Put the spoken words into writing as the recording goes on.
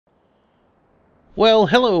Well,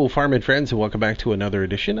 hello, farming friends, and welcome back to another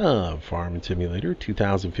edition of Farming Simulator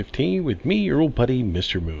 2015 with me, your old buddy,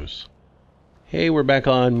 Mistermoose. Hey, we're back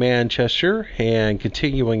on Manchester and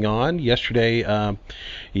continuing on. Yesterday,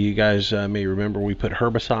 you guys may remember we put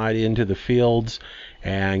herbicide into the fields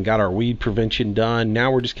and got our weed prevention done.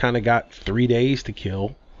 Now we're just kind of got 3 days to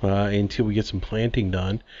kill until we get some planting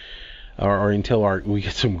done, or until we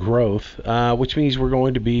get some growth, which means we're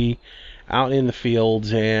going to be out in the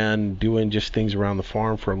fields and doing just things around the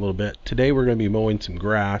farm for a little bit. Today we're going to be mowing some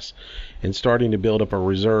grass and starting to build up our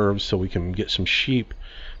reserves so we can get some sheep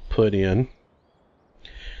put in.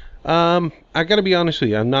 I got to be honest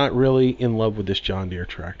with you, I'm not really in love with this John Deere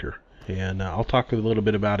tractor, and I'll talk a little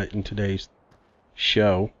bit about it in today's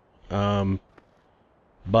show. But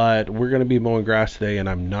we're going to be mowing grass today, and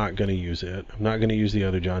I'm not going to use it. I'm not going to use the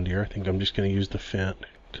other John Deere. I think I'm just going to use the Fendt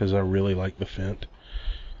because I really like the Fendt.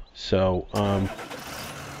 So,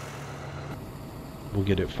 we'll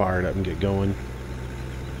get it fired up and get going.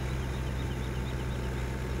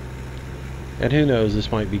 And who knows,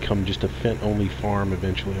 this might become just a Fendt-only farm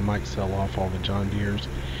eventually. I might sell off all the John Deeres.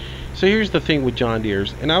 So here's the thing with John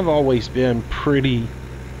Deeres, and I've always been pretty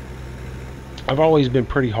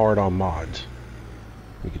hard on mods.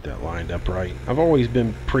 Let me get that lined up right. I've always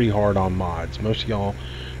been pretty hard on mods. Most of y'all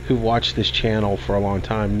who watched this channel for a long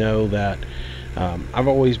time know that I've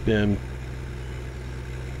always been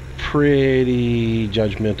pretty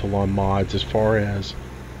judgmental on mods as far as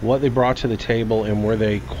what they brought to the table and were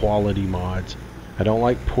they quality mods. I don't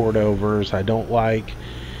like port overs. I don't like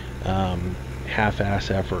half-ass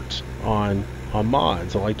efforts on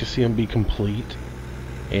mods. I like to see them be complete,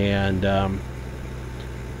 and I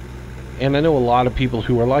know a lot of people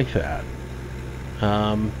who are like that,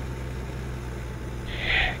 and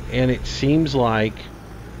it seems like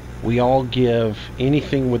we all give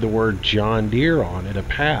anything with the word John Deere on it a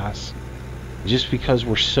pass just because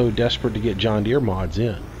we're so desperate to get John Deere mods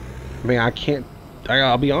in. I mean,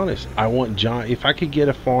 I'll be honest, if I could get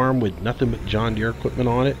a farm with nothing but John Deere equipment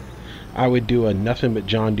on it, I would do a nothing but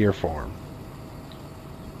John Deere farm.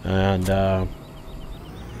 And I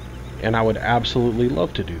would absolutely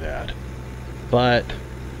love to do that. But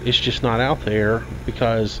it's just not out there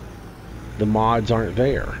because the mods aren't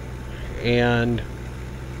there. And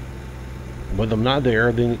with them not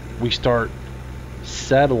there, then we start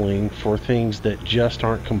settling for things that just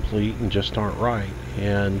aren't complete and just aren't right.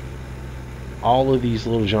 And all of these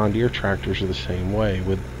little John Deere tractors are the same way.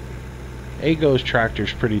 With Ago's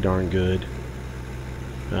tractor's pretty darn good.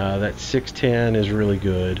 That 610 is really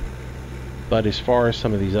good. But as far as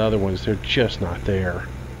some of these other ones, they're just not there.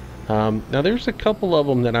 Now there's a couple of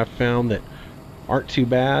them that I've found that aren't too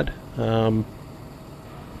bad.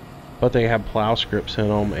 But they have plow scripts in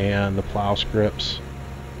them, and the plow scripts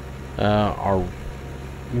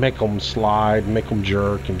make them slide, make them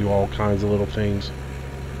jerk, and do all kinds of little things.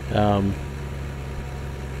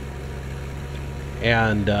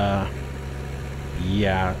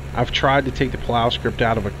 Yeah, I've tried to take the plow script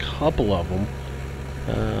out of a couple of them,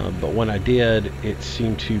 but when I did, it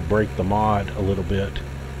seemed to break the mod a little bit.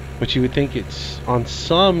 But you would think it's on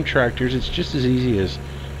some tractors, it's just as easy as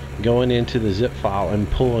going into the zip file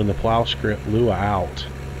and pulling the plow script Lua out.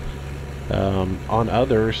 On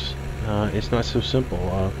others, it's not so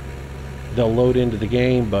simple. They'll load into the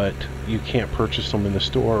game, but you can't purchase them in the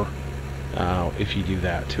store if you do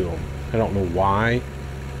that to them. I don't know why.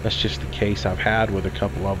 That's just the case I've had with a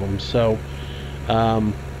couple of them. So,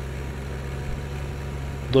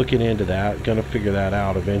 looking into that, gonna figure that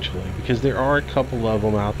out eventually, because there are a couple of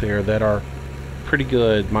them out there that are pretty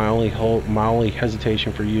good. My only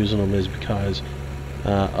hesitation for using them is because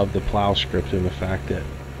of the plow script and the fact that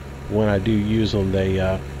when I do use them,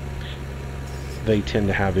 they tend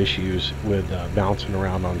to have issues with bouncing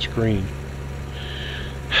around on screen.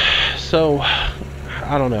 So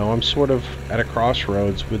I don't know, I'm sort of at a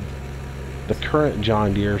crossroads with the current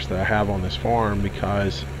John Deeres that I have on this farm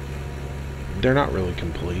because they're not really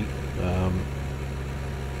complete.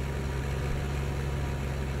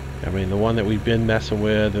 I mean, the one that we've been messing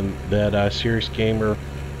with and that Serious Gamer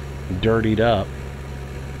dirtied up,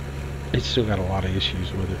 it's still got a lot of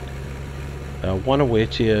issues with it. One of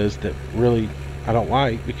which is that really I don't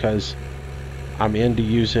like, because I'm into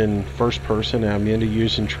using first person and I'm into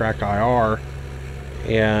using track IR,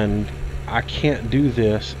 and I can't do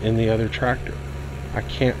this in the other tractor. I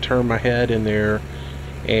can't turn my head in there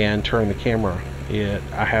and turn the camera.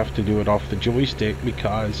 I have to do it off the joystick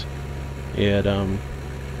because it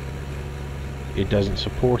doesn't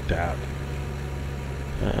support that.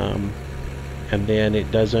 And then it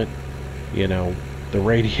doesn't, you know, the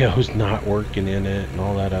radio's not working in it and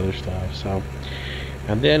all that other stuff. So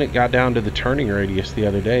And then it got down to the turning radius the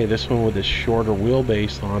other day. This one with this shorter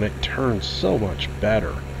wheelbase on it turns so much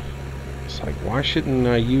better. It's like, why shouldn't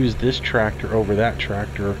I use this tractor over that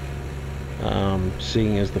tractor?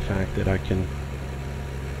 Seeing as the fact that I can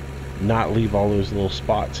not leave all those little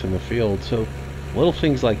spots in the field. So little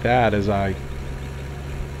things like that, as I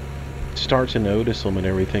start to notice them and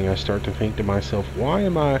everything, I start to think to myself, why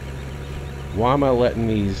am I letting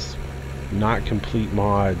these not complete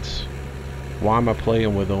mods, why am I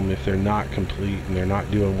playing with them if they're not complete and they're not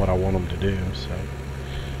doing what I want them to do? So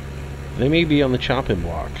they may be on the chopping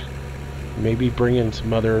block. Maybe bringing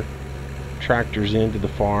some other tractors into the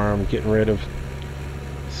farm, getting rid of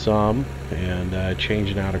some, and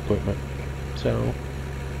changing out equipment. So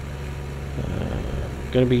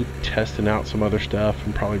going to be testing out some other stuff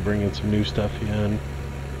and probably bringing some new stuff in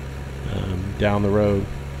down the road.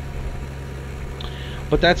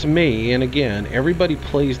 But that's me, and again, everybody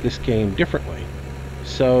plays this game differently.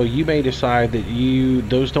 So you may decide that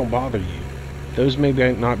those don't bother you. Those may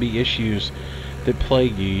not be issues that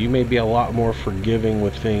plague you. You may be a lot more forgiving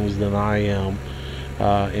with things than I am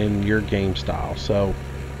in your game style. So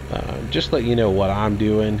just let you know what I'm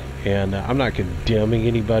doing, and I'm not condemning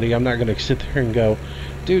anybody. I'm not going to sit there and go,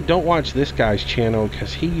 dude, don't watch this guy's channel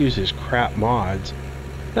because he uses crap mods.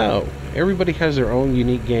 No, everybody has their own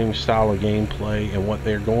unique game style of gameplay and what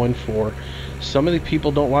they're going for. Some of the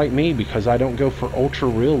people don't like me because I don't go for ultra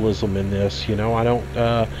realism in this. You know, I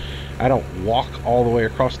don't walk all the way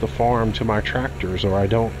across the farm to my tractors, or I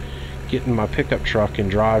don't get in my pickup truck and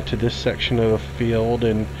drive to this section of the field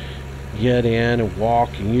and get in and walk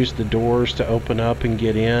and use the doors to open up and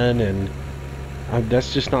get in, and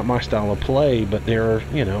that's just not my style of play. But there,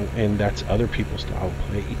 you know, and that's other people's style of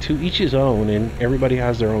play. To each his own, and everybody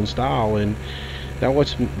has their own style, and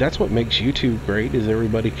that's what makes YouTube great, is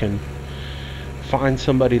everybody can find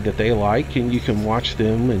somebody that they like, and you can watch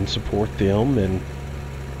them and support them, and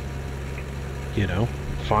you know,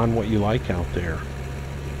 find what you like out there.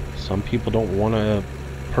 Some people don't want a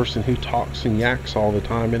person who talks and yaks all the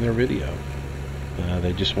time in their video.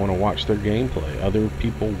 They just want to watch their gameplay. Other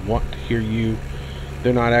people want to hear you.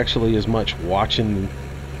 They're not actually as much watching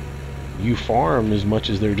you farm as much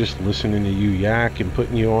as they're just listening to you yak and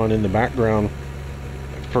putting you on in the background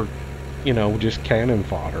for, you know, just cannon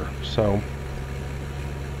fodder. So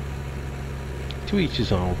to each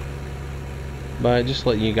his own. But just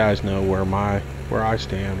letting you guys know where I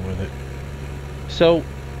stand with it. So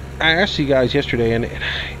I asked you guys yesterday, and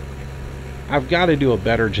I've got to do a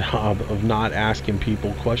better job of not asking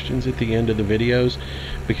people questions at the end of the videos,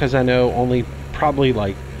 because I know only probably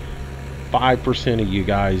like 5% of you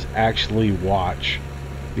guys actually watch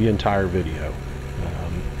the entire video.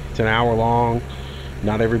 It's an hour long.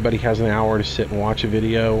 Not everybody has an hour to sit and watch a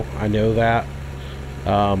video. I know that.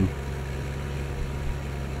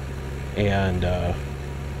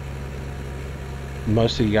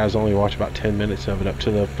 Most of you guys only watch about 10 minutes of it up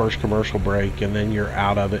to the first commercial break, and then you're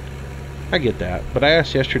out of it. I get that. But I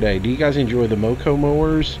asked yesterday, do you guys enjoy the Moco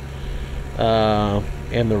mowers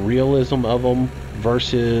and the realism of them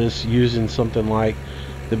versus using something like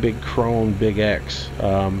the big Krone Big X?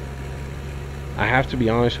 I have to be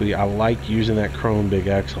honest with you, I like using that Krone Big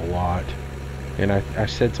X a lot, and I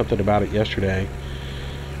said something about it yesterday.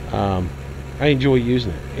 I enjoy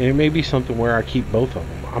using it, and it may be something where I keep both of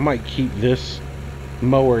them. I might keep this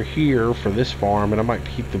mower here for this farm, and I might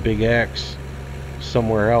keep the Big X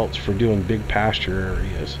somewhere else for doing big pasture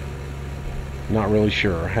areas. Not really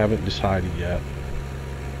sure. I haven't decided yet.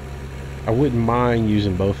 I wouldn't mind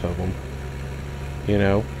using both of them, you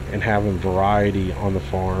know, and having variety on the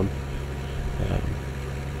farm.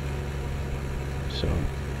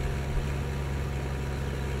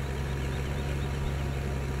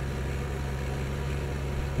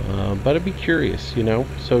 But I'd be curious, you know.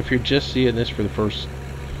 So if you're just seeing this for the first,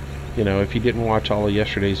 you know, if you didn't watch all of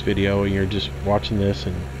yesterday's video and you're just watching this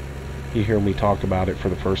and you hear me talk about it for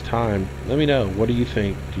the first time, let me know. What do you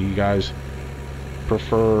think? Do you guys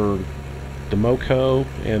prefer the Moco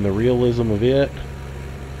and the realism of it,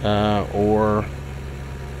 or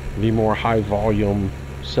the more high volume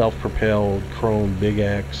self-propelled Krone Big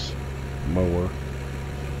X mower?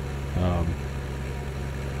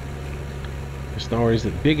 Stories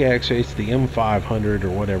that Big X, it's the M500 or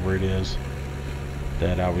whatever it is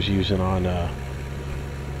that I was using on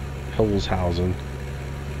Holzhausen.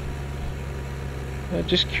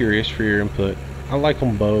 Just curious for your input. I like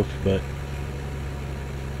them both, but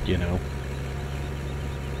you know,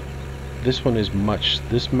 this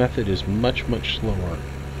method is much slower.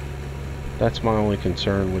 That's my only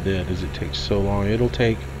concern with it, is it takes so long. It'll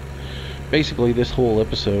take basically this whole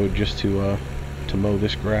episode just to mow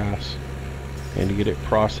this grass. and to get it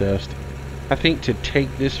processed. I think to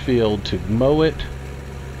take this field, to mow it,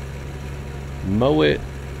 windrow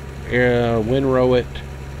it,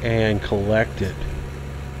 and collect it.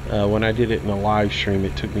 When I did it in a live stream,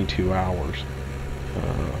 it took me 2 hours.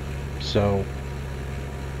 So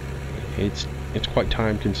it's quite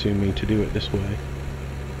time consuming to do it this way.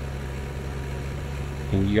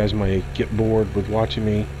 And you guys might get bored with watching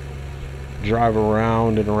me drive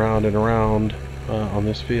around and around and around on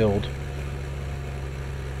this field.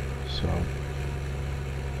 So,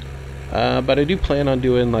 but I do plan on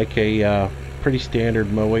doing like a pretty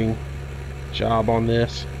standard mowing job on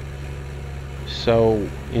this. So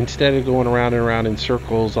instead of going around and around in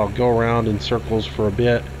circles, I'll go around in circles for a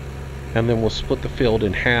bit, and then we'll split the field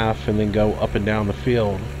in half and then go up and down the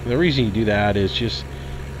field. And the reason you do that is just,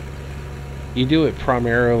 you do it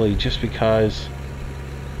primarily just because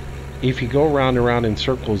if you go around and around in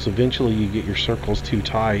circles, eventually you get your circles too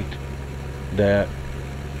tight that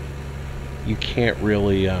you can't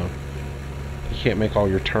really you can't make all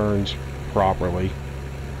your turns properly,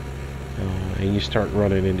 and you start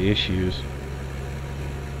running into issues.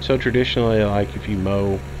 So traditionally, like if you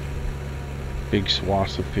mow big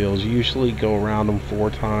swaths of fields, you usually go around them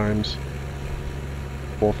 4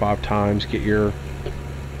 or 5 times, get your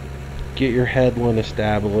headland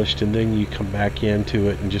established, and then you come back into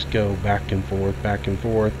it and just go back and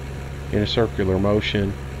forth in a circular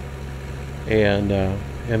motion, and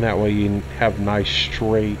that way you have nice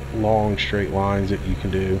long straight lines that you can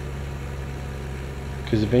do,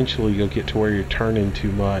 because eventually you'll get to where you're turning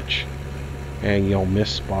too much and you'll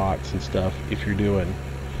miss spots and stuff if you're doing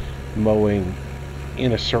mowing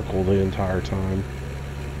in a circle the entire time.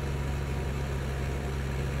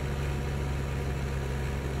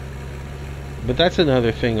 But that's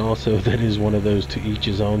another thing also that is one of those to each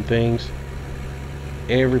his own things.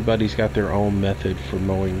 Everybody's got their own method for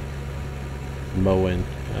mowing.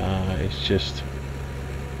 It's just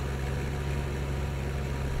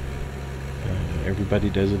everybody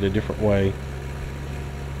does it a different way.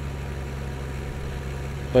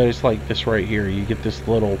 But it's like this right here. You get this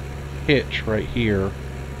little hitch right here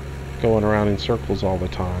going around in circles all the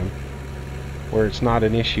time, where it's not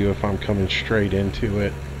an issue if I'm coming straight into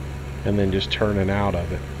it and then just turning out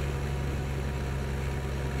of it.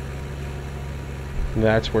 And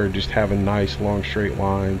that's where just having nice long straight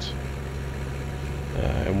lines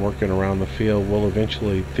and working around the field will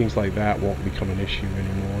eventually, things like that won't become an issue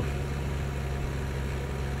anymore.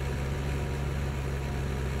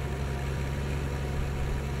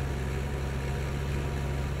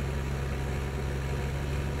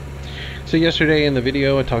 So yesterday in the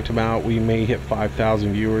video I talked about we may hit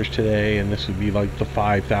 5,000 viewers today, and this would be like the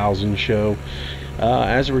 5,000 show.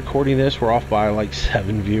 As of recording this, we're off by like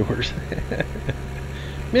 7 viewers.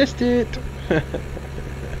 Missed it.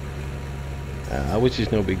 Which is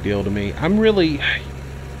no big deal to me. I really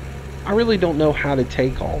don't know how to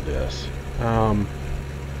take all this. I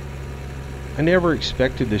never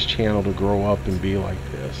expected this channel to grow up and be like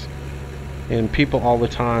this. And people all the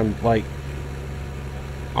time, like,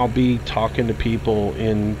 I'll be talking to people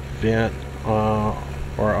in Vent, or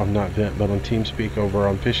I'm not Vent, but on TeamSpeak over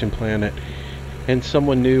on Fishing Planet, and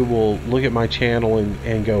someone new will look at my channel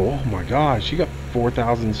and go, oh my gosh, you got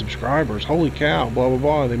 4,000 subscribers, holy cow, blah blah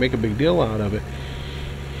blah, and they make a big deal out of it.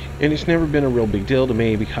 And it's never been a real big deal to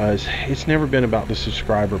me, because it's never been about the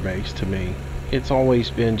subscriber base to me. It's always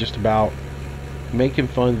been just about making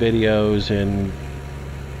fun videos and,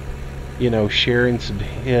 you know, sharing some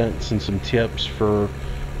hints and some tips for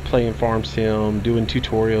playing farm sim, doing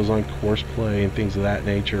tutorials on course play and things of that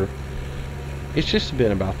nature. It's just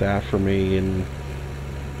been about that for me. And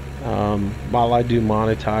while I do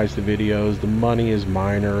monetize the videos, the money is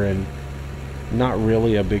minor and not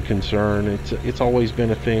really a big concern. It's always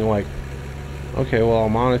been a thing like, okay, well, I'll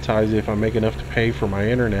monetize it if I make enough to pay for my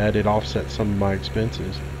internet. It offsets some of my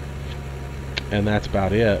expenses, and that's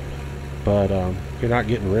about it. But you're not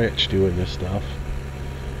getting rich doing this stuff.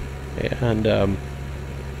 And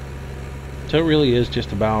so it really is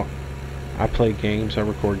just about, I play games, I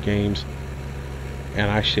record games,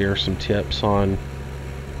 and I share some tips on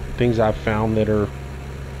things I've found that are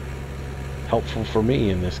helpful for me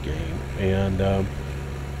in this game. And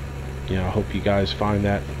you know, I hope you guys find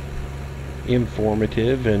that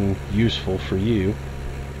informative and useful for you.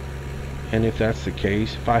 And if that's the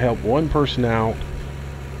case, if I help one person out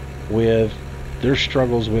with their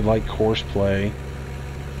struggles with like course play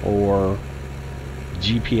or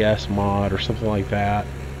GPS mod or something like that,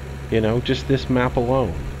 you know, just this map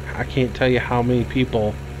alone, I can't tell you how many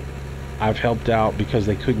people I've helped out because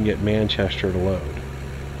they couldn't get Manchester to load,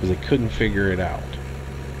 because they couldn't figure it out.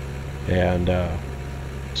 And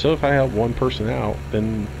So if I help one person out,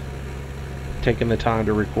 then taking the time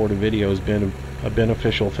to record a video has been a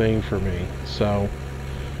beneficial thing for me. So,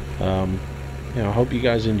 I hope you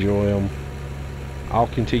guys enjoy them. I'll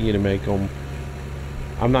continue to make them.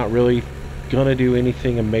 I'm not really gonna do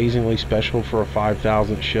anything amazingly special for a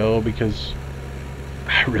 5,000th show because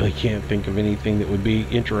I really can't think of anything that would be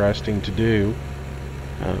interesting to do.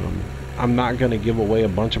 I'm not gonna give away a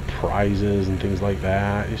bunch of prizes and things like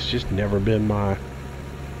that. It's just never been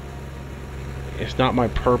it's not my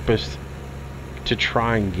purpose to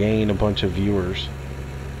try and gain a bunch of viewers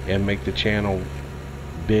and make the channel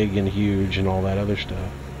big and huge and all that other stuff.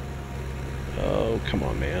 Oh, come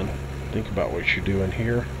on, man. Think about what you're doing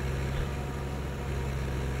here.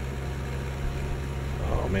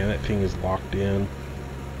 Oh, man, that thing is locked in.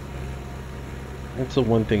 That's the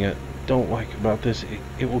one thing I don't like about this.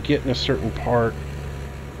 It will get in a certain part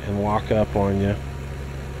and lock up on you.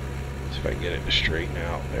 See if I can get it to straighten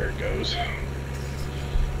out. There it goes.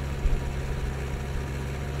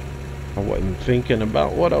 I wasn't thinking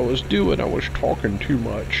about what I was doing. I was talking too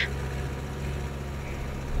much.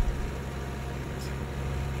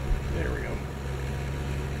 There we go.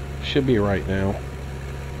 Should be right now.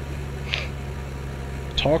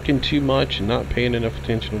 Talking too much and not paying enough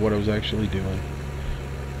attention to what I was actually doing.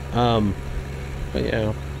 But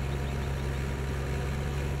yeah.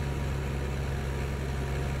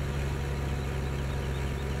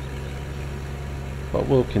 But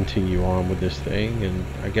we'll continue on with this thing, and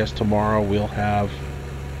I guess tomorrow we'll have,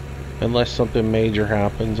 unless something major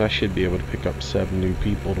happens, I should be able to pick up 7 new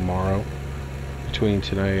people tomorrow, between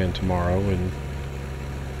today and tomorrow, and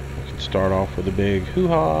we can start off with a big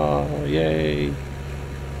hoo-ha, yay!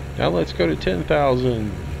 Now let's go to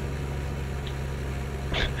 10,000.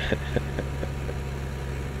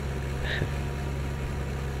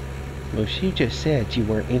 Well, she just said you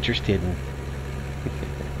weren't interested in...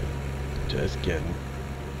 Just kidding.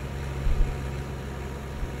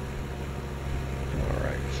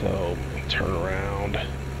 Alright, so turn around.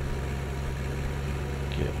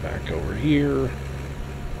 Get back over here.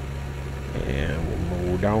 And we'll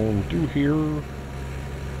mow down through here.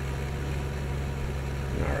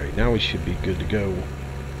 Alright, now we should be good to go.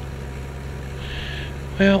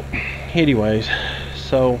 Well, anyways,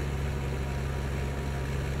 so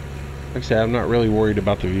like I said, I'm not really worried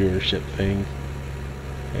about the viewership thing.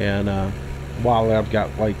 And while I've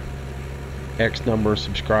got like X number of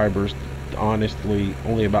subscribers, honestly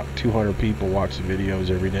only about 200 people watch the videos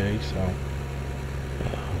every day, so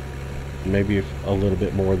maybe a little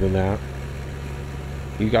bit more than that.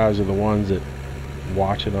 You guys are the ones that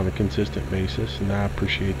watch it on a consistent basis, and I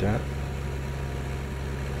appreciate that.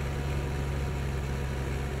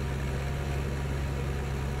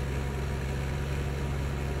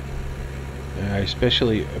 I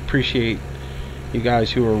especially appreciate you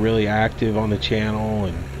guys who are really active on the channel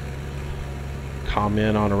and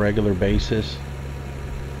comment on a regular basis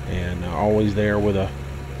and always there with a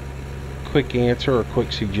quick answer or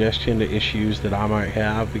quick suggestion to issues that I might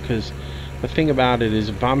have, because the thing about it is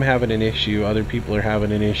if I'm having an issue, other people are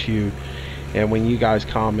having an issue, and when you guys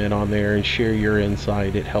comment on there and share your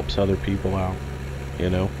insight, it helps other people out, you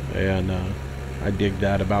know, and I dig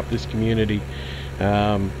that about this community.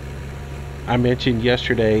 I mentioned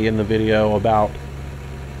yesterday in the video about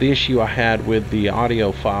the issue I had with the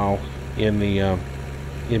audio file in the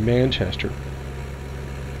in Manchester.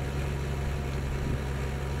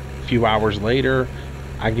 A few hours later,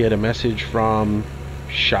 I get a message from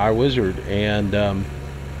Shy Wizard, and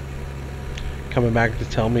coming back to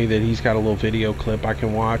tell me that he's got a little video clip I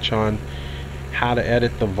can watch on how to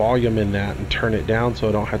edit the volume in that and turn it down so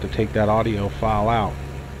I don't have to take that audio file out.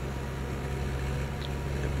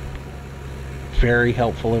 Very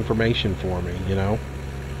helpful information for me, you know.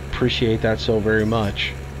 Appreciate that so very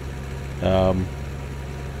much.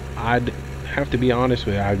 I'd have to be honest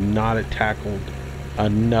with you, I've not tackled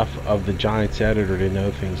enough of the Giants editor to know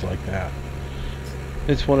things like that.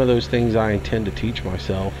 It's one of those things I intend to teach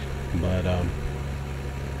myself, but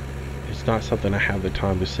it's not something I have the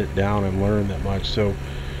time to sit down and learn that much. So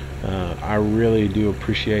I really do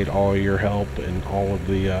appreciate all your help and all of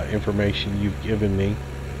the information you've given me.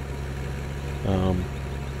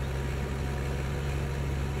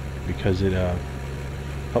 Because it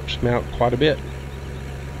helps me out quite a bit.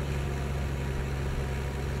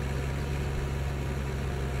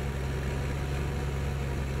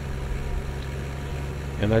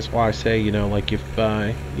 And that's why I say, you know, like if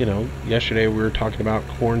you know, yesterday we were talking about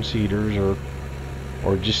corn seeders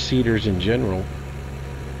or just seeders in general,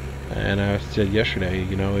 and I said yesterday,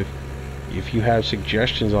 you know, if you have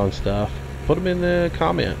suggestions on stuff, put them in the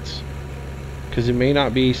comments. because it may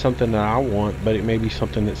not be something that I want, but it may be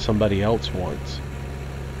something that somebody else wants.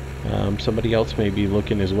 Somebody else may be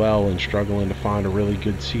looking as well and struggling to find a really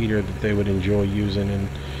good seeder that they would enjoy using, and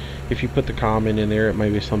if you put the comment in there, it may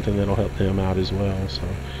be something that'll help them out as well. So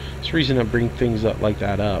it's the reason I bring things up like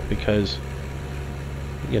that up, because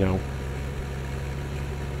you know,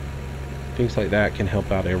 things like that can help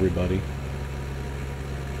out everybody.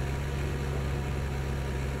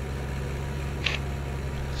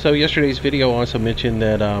 So yesterday's video also mentioned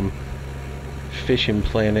that Fishing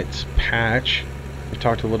Planet's patch, we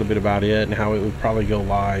talked a little bit about it and how it would probably go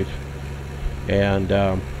live, and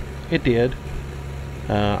it did.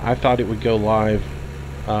 I thought it would go live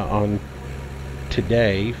on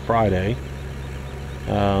today, Friday,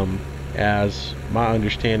 as my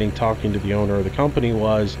understanding talking to the owner of the company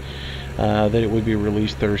was that it would be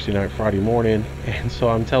released Thursday night, Friday morning. And so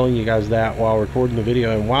I'm telling you guys that while recording the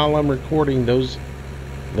video, and while I'm recording those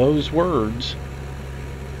words,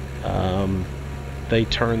 they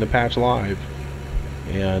turned the patch live.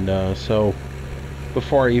 And so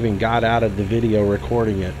before I even got out of the video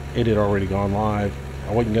recording it, it had already gone live.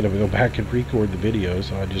 I wasn't going to go back and record the video,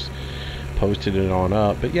 so I just posted it on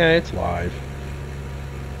up. But yeah, it's live,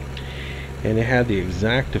 and it had the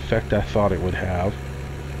exact effect I thought it would have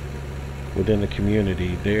within the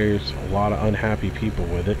community. There's a lot of unhappy people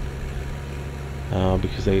with it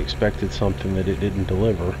because they expected something that it didn't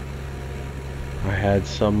deliver. I had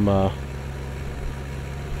some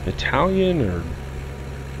Italian, or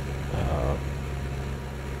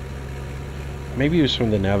maybe it was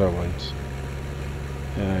from the Netherlands.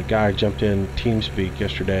 A guy jumped in TeamSpeak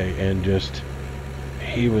yesterday and just,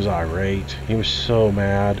 he was irate. He was so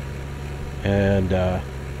mad. And I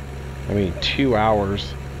mean, 2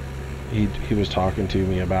 hours he was talking to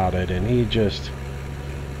me about it, and he just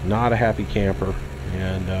not a happy camper.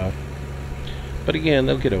 And but again,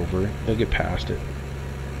 they'll get over it, they'll get past it.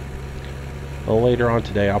 Well, later on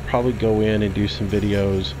today I'll probably go in and do some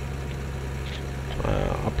videos.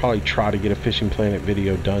 I'll probably try to get a Fishing Planet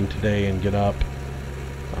video done today and get up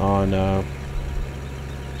on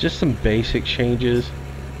just some basic changes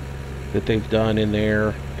that they've done in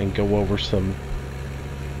there, and go over some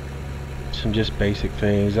just basic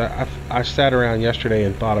things. I sat around yesterday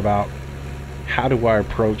and thought about how do I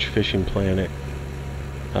approach Fishing Planet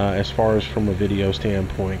as far as from a video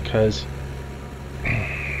standpoint, because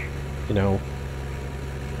you know,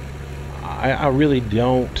 I really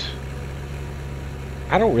don't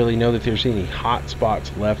really know that there's any hot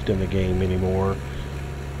spots left in the game anymore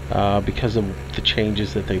because of the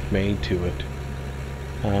changes that they've made to it.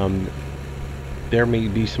 There may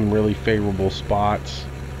be some really favorable spots,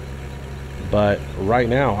 but right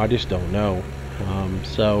now I just don't know.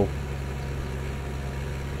 So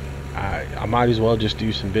I might as well just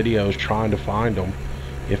do some videos trying to find them.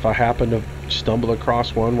 If I happen to stumble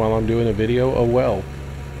across one while I'm doing a video, oh well.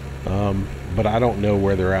 But I don't know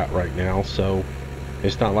where they're at right now, so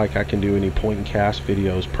it's not like I can do any point and cast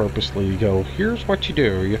videos purposely to go, here's what you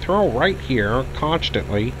do, you throw right here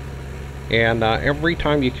constantly, and every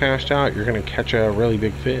time you cast out you're going to catch a really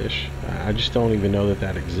big fish. I just don't even know that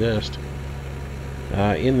that exists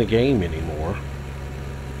in the game anymore.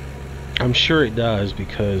 I'm sure it does,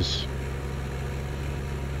 because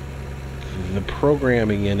the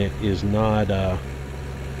programming in it is not that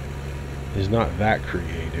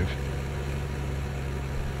creative.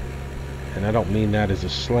 And I don't mean that as a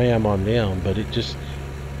slam on them, but it just,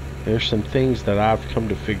 there's some things that I've come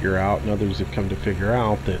to figure out and others have come to figure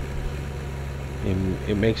out that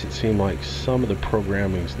it makes it seem like some of the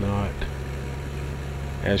programming's not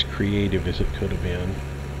as creative as it could have been.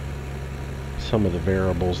 Some of the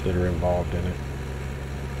variables that are involved in it.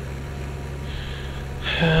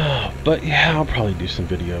 But yeah, I'll probably do some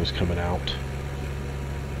videos coming out.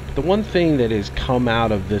 The one thing that has come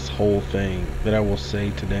out of this whole thing that I will say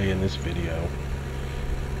today in this video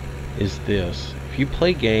is this: if you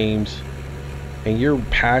play games and you're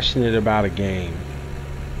passionate about a game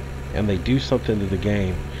and they do something to the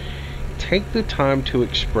game, take the time to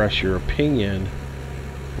express your opinion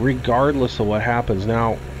regardless of what happens.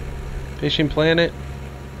 Now, Fishing Planet,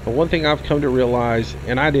 the one thing I've come to realize,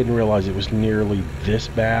 and I didn't realize it was nearly this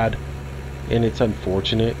bad, and it's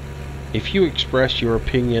unfortunate, if you express your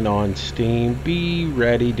opinion on Steam, be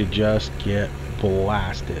ready to just get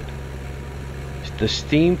blasted. The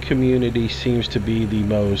Steam community seems to be the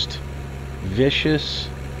most vicious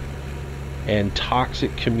and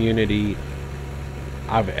toxic community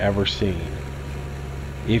I've ever seen.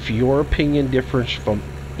 If your opinion differs from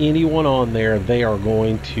anyone on there, they are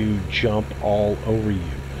going to jump all over you.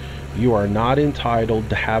 You are not entitled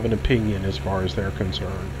to have an opinion as far as they're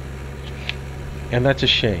concerned. And that's a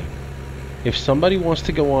shame. If somebody wants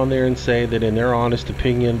to go on there and say that in their honest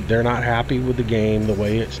opinion they're not happy with the game the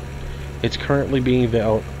way it's currently being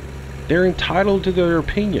developed, they're entitled to their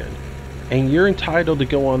opinion. And you're entitled to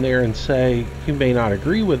go on there and say you may not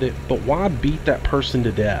agree with it, but why beat that person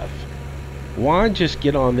to death? Why just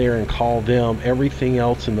get on there and call them everything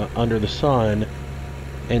else under the sun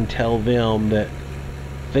and tell them that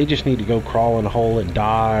they just need to go crawl in a hole and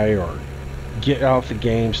die, or get out the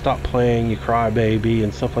game, stop playing, you crybaby,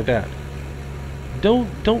 and stuff like that?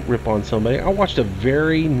 Don't rip on somebody. I watched a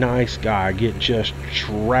very nice guy get just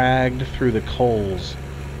dragged through the coals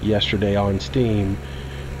yesterday on Steam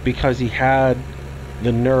because he had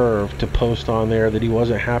the nerve to post on there that he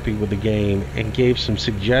wasn't happy with the game and gave some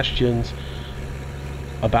suggestions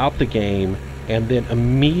about the game, and then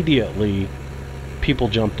immediately people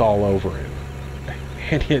jumped all over him.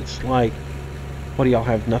 And it's like, what, do y'all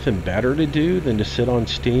have nothing better to do than to sit on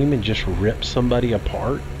Steam and just rip somebody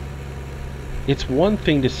apart? It's one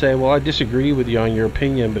thing to say, well, I disagree with you on your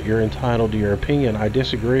opinion, but you're entitled to your opinion. I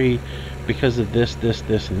disagree because of this, this,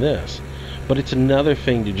 this, and this. But it's another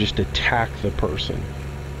thing to just attack the person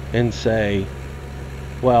and say,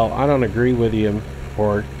 well, I don't agree with you,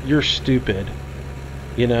 or you're stupid.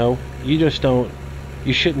 You know, you just don't,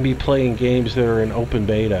 you shouldn't be playing games that are in open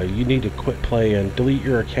beta. You need to quit playing, delete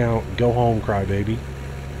your account, go home, crybaby.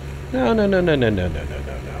 No.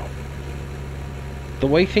 The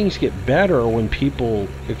way things get better are when people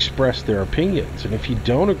express their opinions. And if you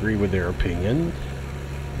don't agree with their opinion,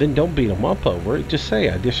 then don't beat them up over it. Just say,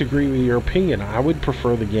 I disagree with your opinion. I would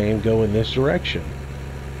prefer the game go in this direction.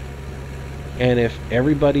 And if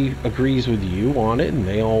everybody agrees with you on it and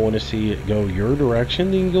they all want to see it go your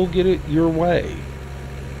direction, then you'll get it your way.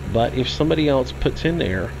 But if somebody else puts in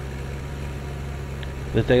there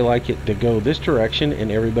that they like it to go this direction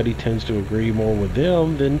and everybody tends to agree more with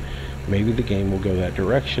them, then maybe the game will go that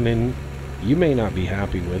direction, and you may not be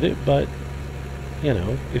happy with it, but you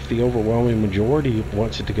know, if the overwhelming majority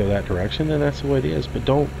wants it to go that direction, then that's the way it is. But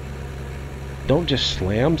don't just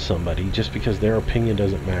slam somebody just because their opinion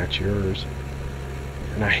doesn't match yours.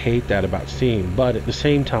 And I hate that about Steam. But at the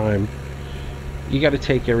same time, you got to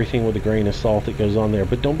take everything with a grain of salt that goes on there.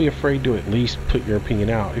 But don't be afraid to at least put your opinion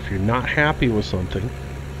out. If you're not happy with something,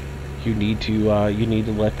 you need to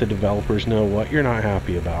let the developers know what you're not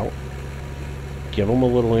happy about. Give them a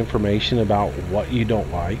little information about what you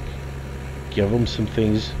don't like. Give them some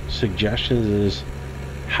things, suggestions as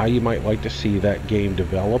how you might like to see that game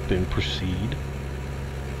develop and proceed.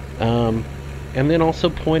 And then also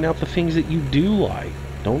point out the things that you do like.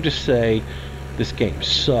 Don't just say, this game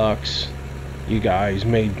sucks, you guys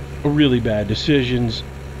made really bad decisions,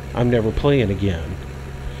 I'm never playing again.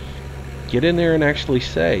 Get in there and actually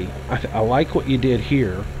say, I like what you did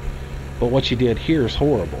here, but what you did here is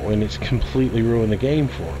horrible and it's completely ruined the game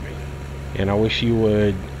for me. And I wish you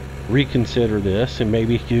would reconsider this and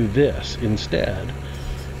maybe do this instead.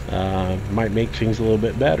 Might make things a little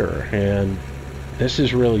bit better. And this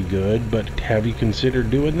is really good, but have you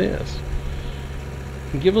considered doing this?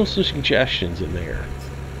 And give them some suggestions in there.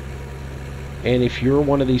 And if you're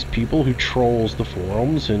one of these people who trolls the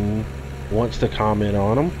forums and wants to comment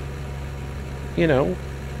on them, you know,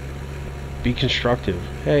 be constructive.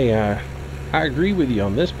 Hey, I agree with you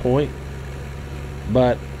on this point,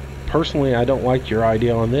 but personally I don't like your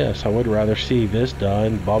idea on this. I would rather see this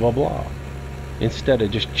done, blah blah blah. Instead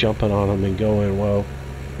of just jumping on them and going, well,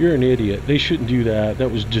 you're an idiot, they shouldn't do that,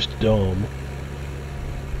 that was just dumb.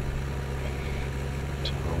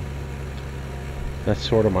 So that's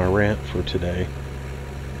sort of my rant for today.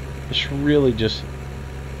 It's really just,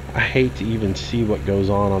 I hate to even see what goes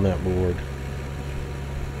on that board.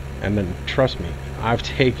 And then trust me, I've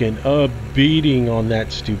taken a beating on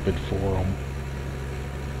that stupid forum.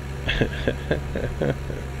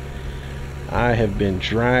 I have been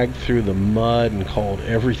dragged through the mud and called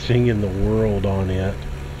everything in the world on it.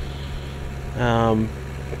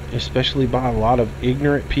 Especially by a lot of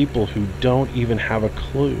ignorant people who don't even have a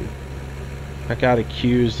clue. I got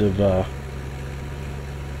accused of, I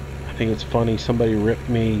think it's funny, somebody ripped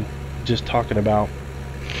me just talking about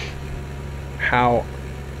how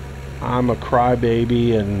I'm a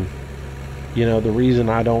crybaby and, you know, the reason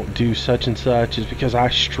I don't do such and such is because I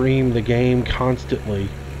stream the game constantly.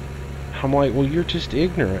 I'm like, well, you're just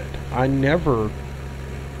ignorant. I never,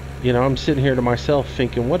 you know, I'm sitting here to myself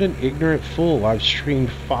thinking, what an ignorant fool. I've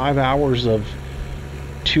streamed 5 hours of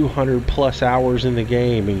 200 plus hours in the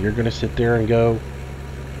game, and you're going to sit there and go,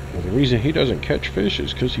 well, the reason he doesn't catch fish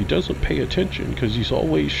is because he doesn't pay attention, because he's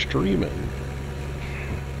always streaming.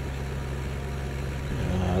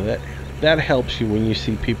 That helps you when you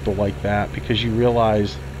see people like that, because you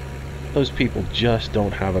realize those people just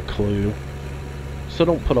don't have a clue. So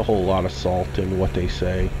don't put a whole lot of salt in what they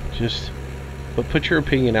say. But put your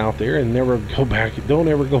opinion out there and never go back. Don't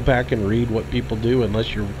ever go back and read what people do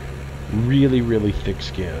unless you're really, really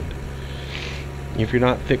thick-skinned. If you're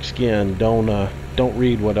not thick-skinned, don't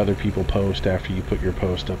read what other people post after you put your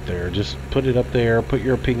post up there. Just put it up there, put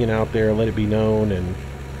your opinion out there, let it be known,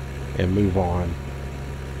 and move on.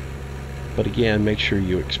 But again, make sure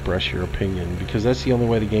you express your opinion, because that's the only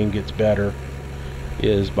way the game gets better,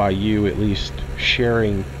 is by you at least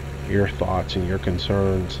sharing your thoughts and your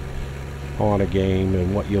concerns on a game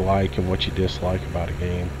and what you like and what you dislike about a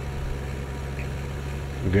game.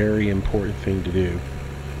 Very important thing to do.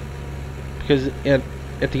 Because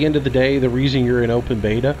at the end of the day, the reason you're in open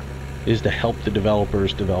beta is to help the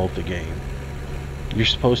developers develop the game. You're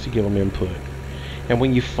supposed to give them input. And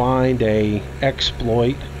when you find a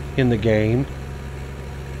exploit in the game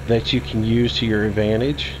that you can use to your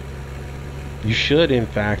advantage, you should in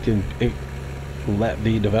fact let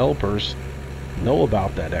the developers know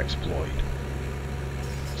about that exploit,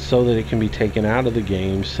 so that it can be taken out of the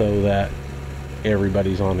game, so that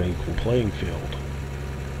everybody's on an equal playing field.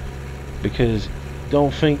 Because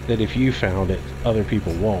don't think that if you found it, other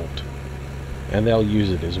people won't, and they'll use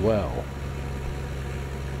it as well.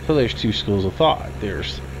 So there's two schools of thought.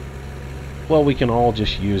 There's, well, we can all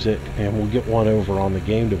just use it and we'll get one over on the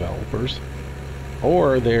game developers.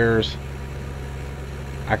 Or there's,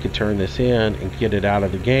 I could turn this in and get it out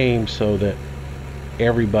of the game so that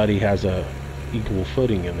everybody has a equal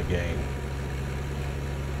footing in the game.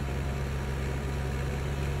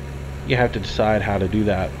 You have to decide how to do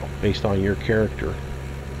that based on your character.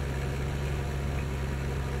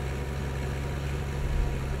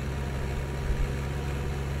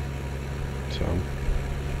 So,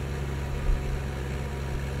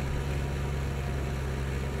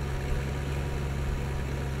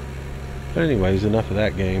 but anyways, enough of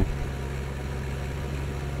that game.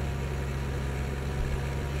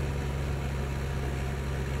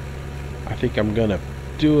 I think I'm gonna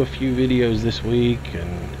do a few videos this week and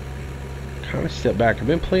kind of step back. I've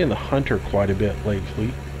been playing the Hunter quite a bit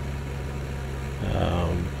lately.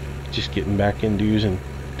 Just getting back into and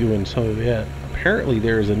doing some of it. Apparently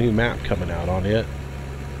there's a new map coming out on it,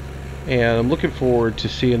 and I'm looking forward to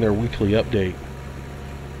seeing their weekly update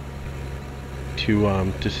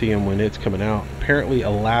to seeing when it's coming out. Apparently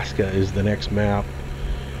Alaska is the next map,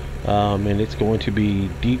 and it's going to be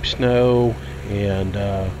deep snow and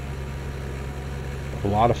a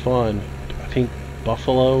lot of fun. I think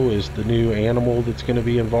buffalo is the new animal that's going to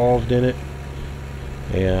be involved in it,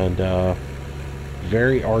 and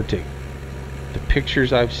very Arctic. The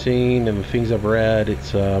pictures I've seen and the things I've read,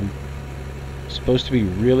 it's supposed to be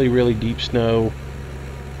really, really deep snow.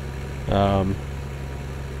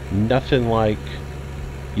 Nothing like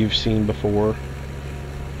you've seen before,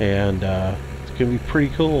 and it's going to be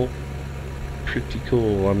pretty cool. Pretty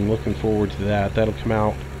cool. I'm looking forward to that. That'll come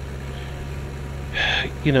out.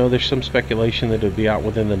 You know, there's some speculation that it'll be out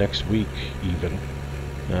within the next week, even.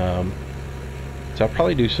 So I'll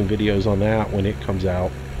probably do some videos on that when it comes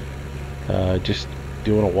out. Just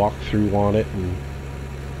doing a walkthrough on it and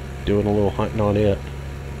doing a little hunting on it.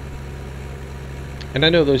 And I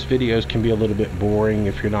know those videos can be a little bit boring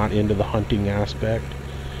if you're not into the hunting aspect.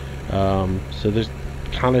 So there's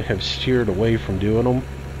kind of have steered away from doing them.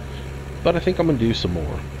 But I think I'm going to do some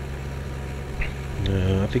more.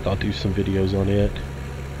 I think I'll do some videos on it.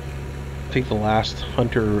 I think the last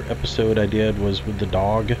Hunter episode I did was with the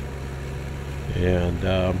dog. And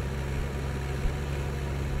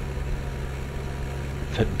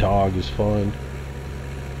that dog is fun.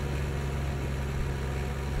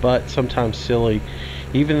 But sometimes silly.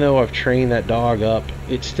 Even though I've trained that dog up,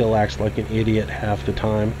 it still acts like an idiot half the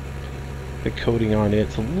time. The coating on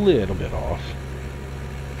it's a little bit off.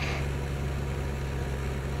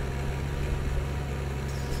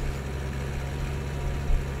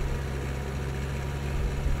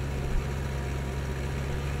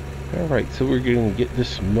 Alright, so we're going to get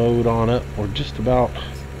this mowed on up. We're just about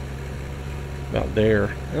there.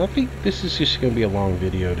 And I think this is just going to be a long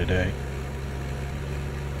video today.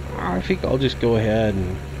 I think I'll just go ahead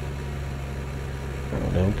and, I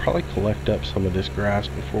don't know, probably collect up some of this grass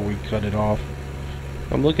before we cut it off.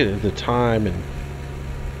 I'm looking at the time, and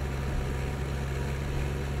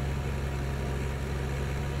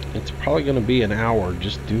it's probably going to be an hour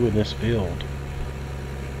just doing this field.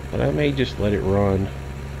 But I may just let it run.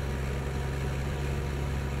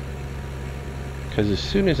 Because as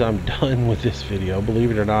soon as I'm done with this video,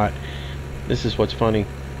 believe it or not, this is what's funny.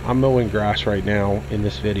 I'm mowing grass right now in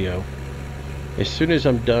this video. As soon as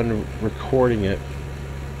I'm done recording it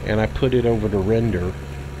and I put it over to render,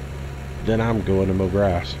 then I'm going to mow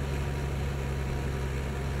grass.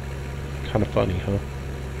 Kind of funny, huh?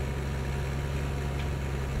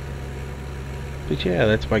 But yeah,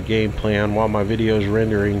 that's my game plan. While my video's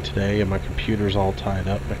rendering today and my computer's all tied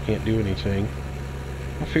up, I can't do anything.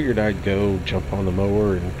 I figured I'd go jump on the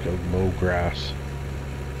mower and go mow grass.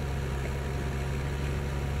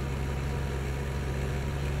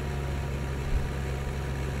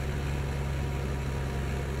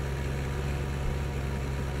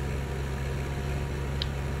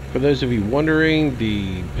 For those of you wondering,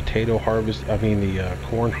 the potato harvest, the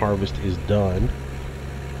corn harvest is done.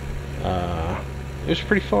 It was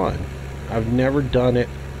pretty fun. I've never done it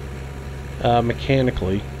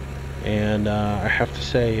mechanically, and I have to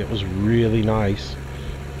say it was really nice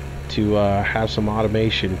to have some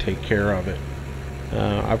automation take care of it.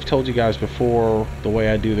 I've told you guys before, the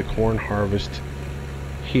way I do the corn harvest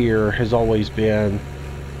here has always been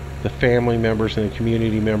the family members and the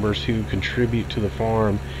community members who contribute to the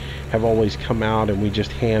farm have always come out, and we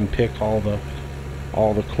just hand pick all the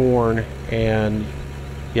corn, and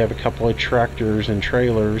you have a couple of tractors and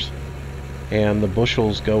trailers, and the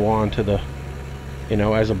bushels go on to the,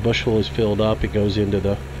 as a bushel is filled up, it goes into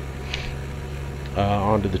the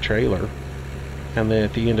onto the trailer, and then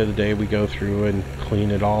at the end of the day we go through and clean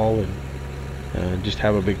it all and just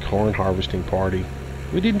have a big corn harvesting party.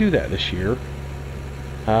 We didn't do that this year,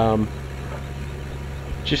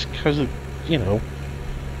 just because of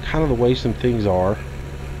kind of the way some things are.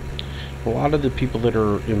 A lot of the people that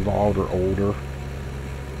are involved are older,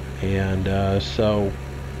 and so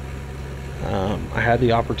I had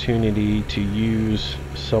the opportunity to use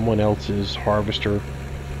someone else's harvester,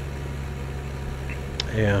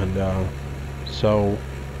 and so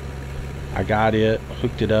I got it,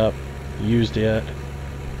 hooked it up, used it.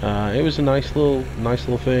 It was a nice little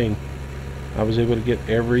thing. I was able to get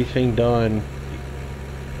everything done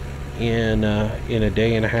in a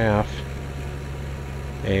day and a half,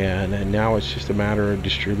 and now it's just a matter of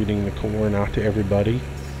distributing the corn out to everybody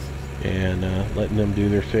and letting them do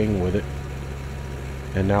their thing with it.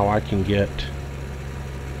 And now I can get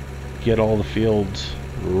all the fields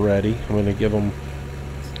ready. I'm going to give them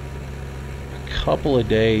a couple of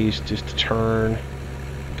days just to turn.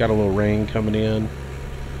 Got a little rain coming in.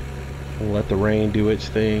 We'll let the rain do its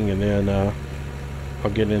thing, and then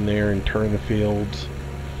I'll get in there and turn the fields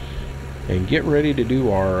and get ready to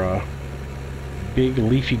do our big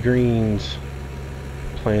leafy greens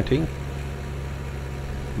planting.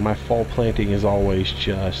 My fall planting is always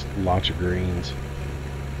just lots of greens.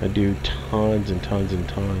 I do tons and tons and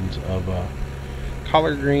tons of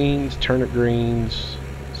collard greens, turnip greens,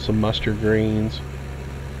 some mustard greens.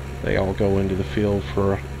 They all go into the field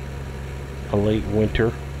for a late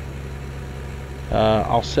winter.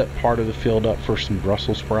 I'll set part of the field up for some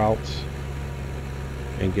Brussels sprouts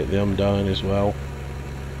and get them done as well,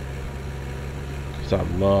 because I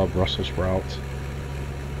love Brussels sprouts.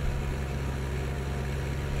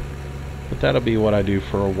 But that'll be what I do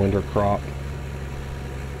for a winter crop.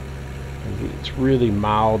 It's really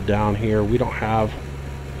mild down here. We don't have,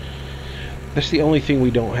 that's the only thing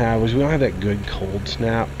we don't have, is we don't have that good cold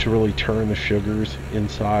snap to really turn the sugars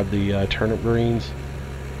inside the turnip greens.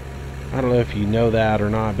 I don't know if you know that or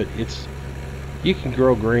not, but you can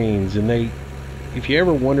grow greens, and if you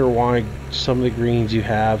ever wonder why some of the greens you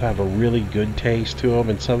have a really good taste to them,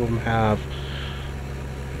 and some of them have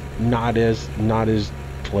not as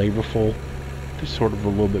flavorful, they're sort of a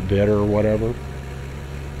little bit bitter or whatever,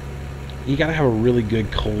 you gotta have a really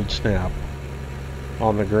good cold snap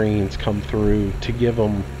on the greens come through to give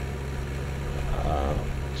them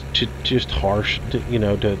just harsh, to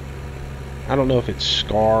I don't know if it's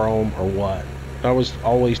scar them or what. I was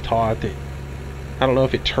always taught that, I don't know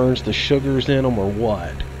if it turns the sugars in them or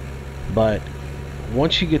what, but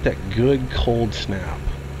once you get that good cold snap,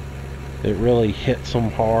 it really hits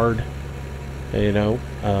them hard,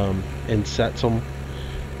 and sets them.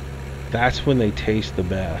 That's when they taste the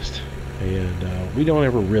best, and we don't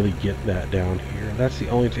ever really get that down here. That's the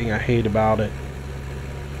only thing I hate about it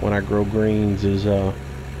when I grow greens is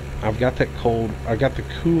I've got the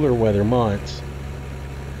cooler weather months,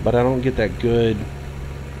 but I don't get that good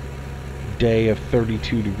day of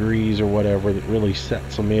 32 degrees or whatever that really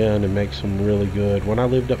sets them in and makes them really good. When I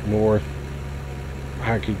lived up north,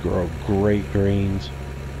 I could grow great greens.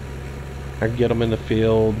 I could get them in the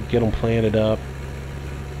field, get them planted up,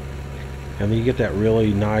 and then you get that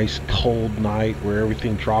really nice cold night where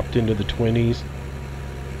everything dropped into the 20s,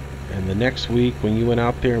 and the next week when you went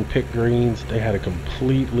out there and picked greens, they had a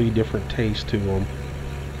completely different taste to them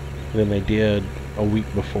than they did a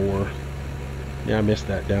week before. Yeah, I miss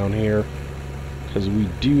that down here, because we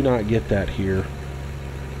do not get that here.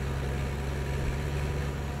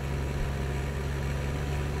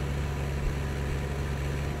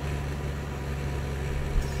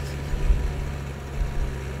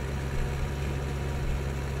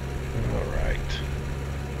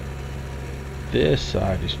 This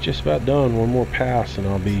side is just about done. One more pass and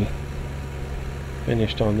I'll be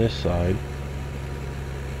finished on this side.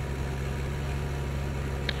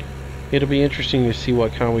 It'll be interesting to see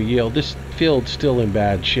what kind we yield. This field's still in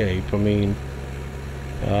bad shape. I mean,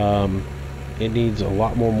 it needs a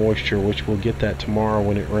lot more moisture, which we'll get that tomorrow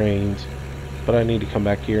when it rains. But I need to come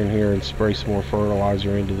back here and spray some more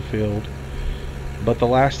fertilizer into the field. But the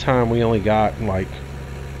last time we only got like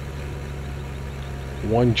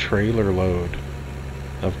one trailer load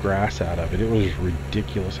of grass out of it. It was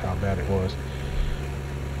ridiculous how bad it was.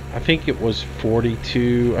 I think it was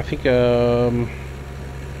 42. I think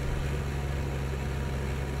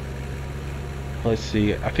let's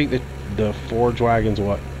see. I think that the forage wagon's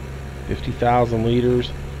what, 50,000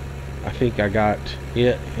 liters. I think I got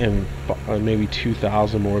it and maybe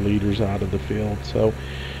 2,000 more liters out of the field. So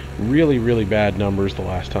really bad numbers the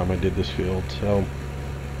last time I did this field. So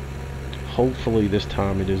hopefully this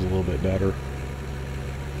time it is a little bit better.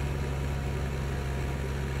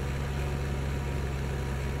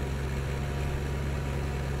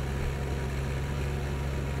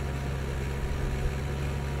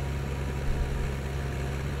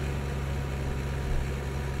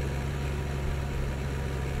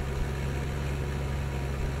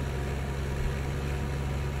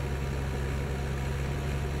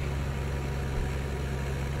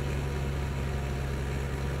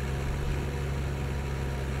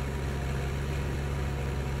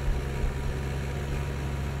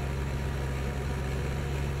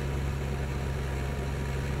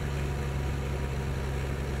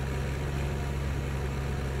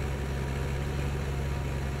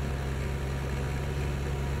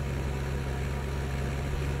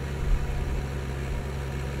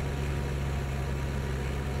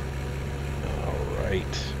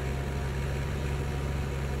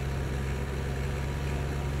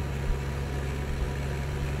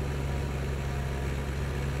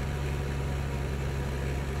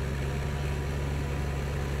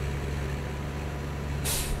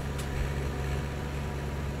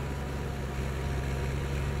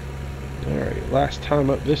 Alright, last time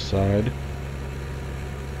up this side.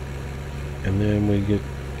 And then we get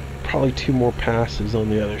probably 2 more passes on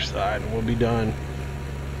the other side and we'll be done.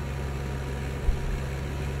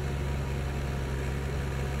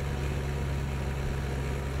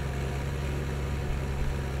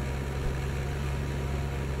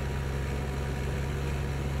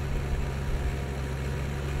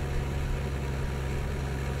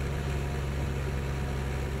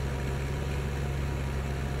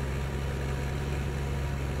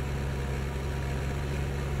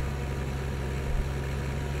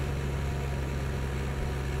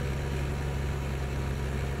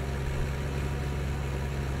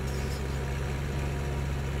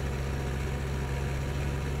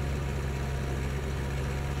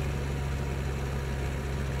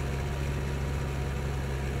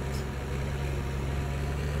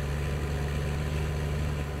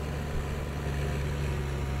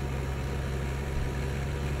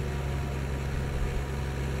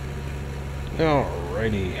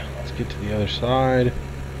 Alrighty, let's get to the other side,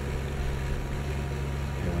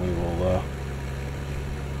 and we will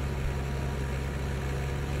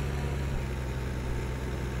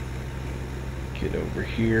get over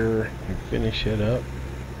here and finish it up.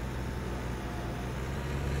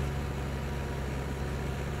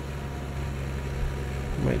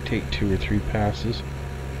 Might take 2 or 3 passes.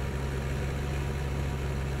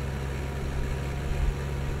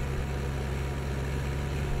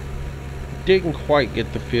 Didn't quite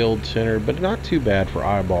get the field centered, but not too bad for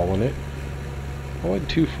eyeballing it. I wasn't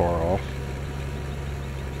too far off.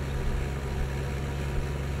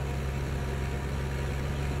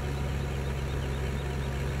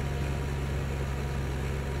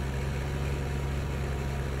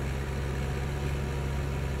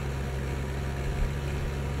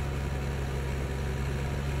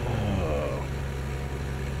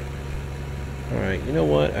 Alright, you know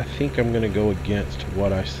what? I think I'm going to go against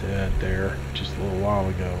what I said there just a little while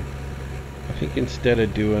ago. I think instead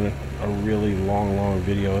of doing a really long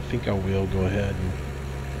video, I think I will go ahead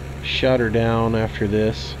and shut her down after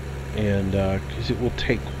this. And because it will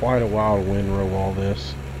take quite a while to windrow all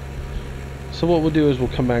this. So what we'll do is we'll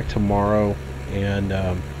come back tomorrow and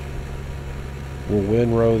we'll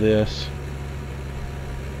windrow this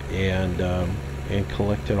and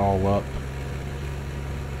collect it all up.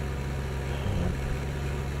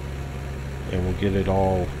 And we'll get it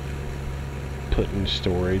all put in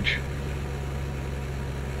storage,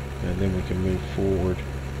 and then we can move forward.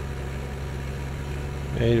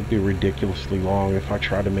 It'd be ridiculously long if I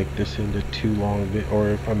try to make this into 2 long or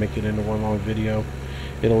if I make it into 1 long video.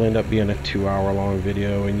 it'll end up being a 2-hour long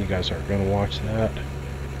video, and you guys aren't going to watch that.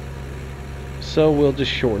 So we'll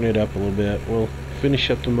just shorten it up a little bit. We'll finish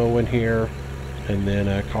up the mowing here, and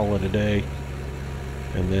then call it a day.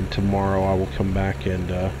 And then tomorrow I will come back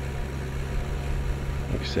and, like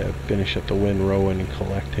I said, finish up the windrowing and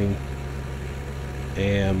collecting.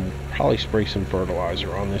 And probably spray some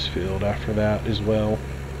fertilizer on this field after that as well,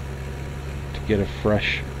 to get a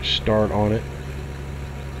fresh start on it.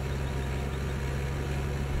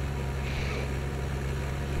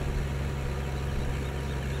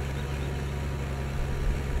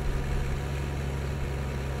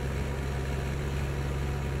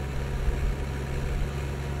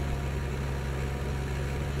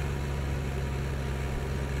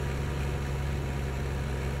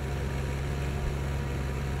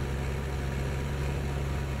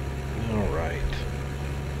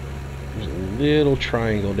 Little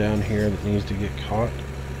triangle down here that needs to get caught.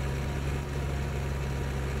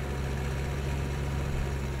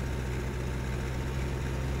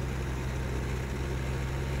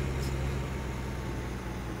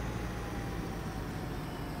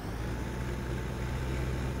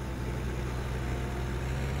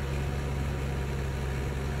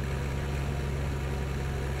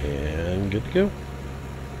 And good to go.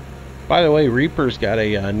 By the way, Reaper's got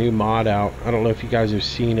a new mod out. I don't know if you guys have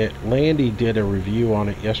seen it. Landy did a review on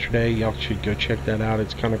it yesterday. Y'all should go check that out.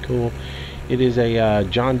 It's kind of cool. It is a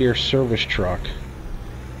John Deere service truck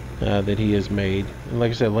that he has made. And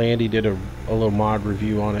like I said, Landy did a little mod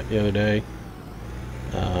review on it the other day.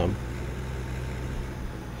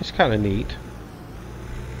 It's kind of neat.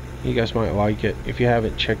 You guys might like it. If you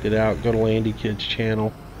haven't checked it out, go to Landy Kid's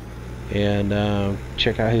channel and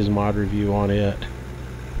check out his mod review on it.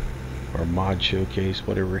 Or mod showcase,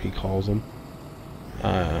 whatever he calls them.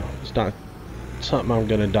 It's not something I'm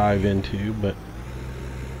going to dive into, but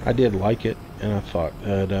I did like it, and I thought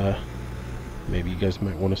that maybe you guys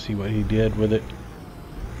might want to see what he did with it.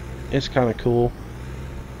 It's kind of cool.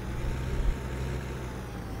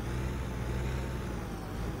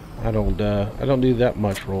 I don't do that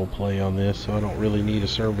much role play on this, so I don't really need a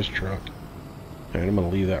service truck. And I'm going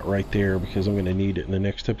to leave that right there because I'm going to need it in the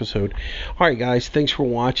next episode. Alright guys, thanks for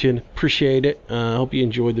watching. Appreciate it. Hope you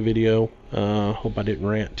enjoyed the video. Hope I didn't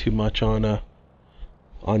rant too much on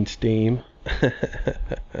Steam.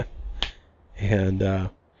 And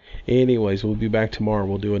anyways, we'll be back tomorrow.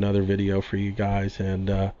 We'll do another video for you guys. And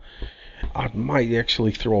I might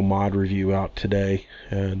actually throw a mod review out today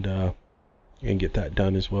and get that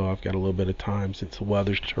done as well. I've got a little bit of time since the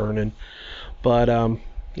weather's turning. But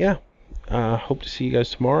yeah. Hope to see you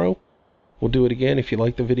guys tomorrow. We'll do it again. If you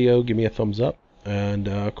like the video, give me a thumbs up. And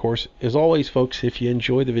of course, as always folks, if you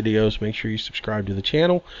enjoy the videos, make sure you subscribe to the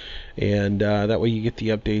channel, and that way you get the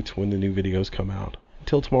updates when the new videos come out.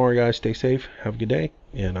 Until tomorrow guys, stay safe, have a good day,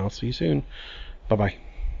 and I'll see you soon. Bye bye.